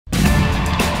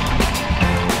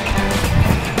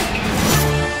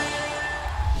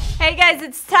Hey guys,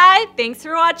 it's Ty. Thanks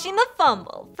for watching the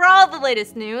Fumble. For all the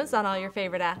latest news on all your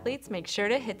favorite athletes, make sure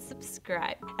to hit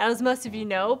subscribe. Now, as most of you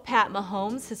know, Pat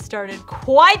Mahomes has started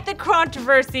quite the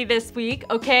controversy this week,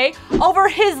 okay, over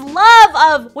his love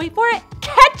of, wait for it,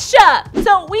 ketchup.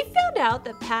 So we found out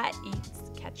that Pat eats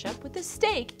ketchup with a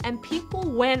steak and people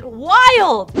went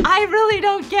wild. I really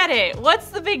don't get it. What's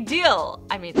the big deal?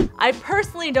 I mean, I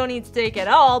personally don't eat steak at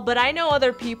all, but I know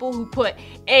other people who put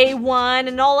A1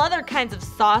 and all other kinds of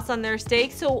sauce on their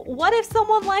steak. So what if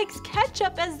someone likes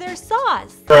ketchup as their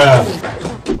sauce?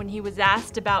 When he was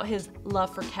asked about his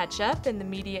love for ketchup and the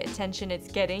media attention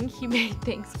it's getting, he made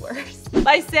things worse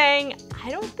by saying,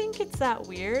 I don't think it's that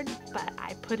weird, but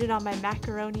I put it on my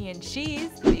macaroni and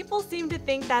cheese. People seem to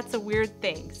think that's a weird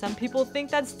thing. Some people think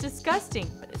that's disgusting,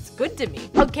 but it's good to me.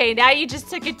 Okay, now you just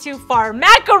took it too far.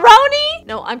 Macaroni?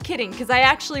 No, I'm kidding, because I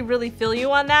actually really feel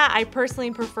you on that. I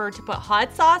personally prefer to put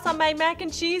hot sauce on my mac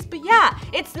and cheese, but yeah,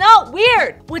 it's not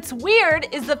weird. What's weird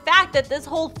is the fact that this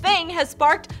whole thing has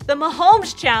sparked the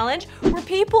Mahomes challenge, where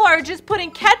people are just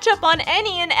putting ketchup on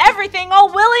any and everything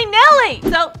all willy-nilly.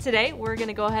 So today, we're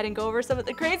gonna go ahead and go over some of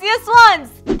the craziest ones.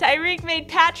 Tyreek made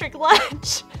Patrick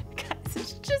lunch. Guys,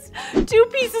 it's just 2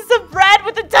 pieces of bread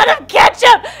with a ton of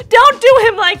ketchup. Don't do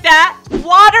him like that.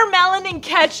 Watermelon and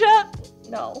ketchup?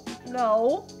 No.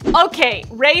 Okay,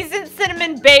 raisin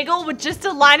cinnamon bagel with just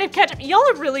a line of ketchup. Y'all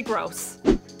are really gross.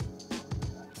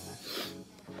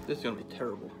 This is gonna be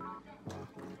terrible.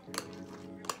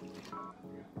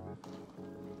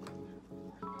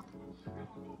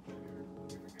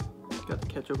 Got the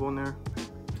ketchup on there.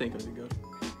 This ain't gonna be good.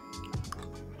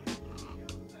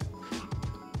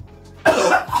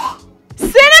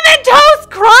 Cinnamon Toast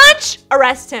Crunch?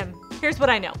 Arrest him. Here's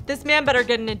what I know. This man better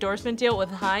get an endorsement deal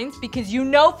with Heinz, because you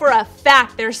know for a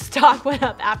fact their stock went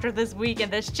up after this week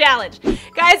and this challenge.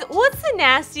 Guys, what's the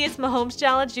nastiest Mahomes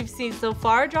challenge you've seen so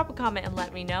far? Drop a comment and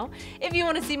let me know. If you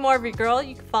want to see more of your girl,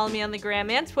 you can follow me on the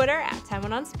gram and Twitter at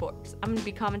TimeOneOnSports. I'm going to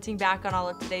be commenting back on all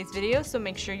of today's videos, so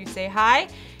make sure you say hi.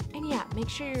 And yeah, make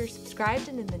sure you're subscribed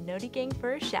and in the Noti gang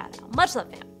for a shout out. Much love,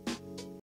 fam.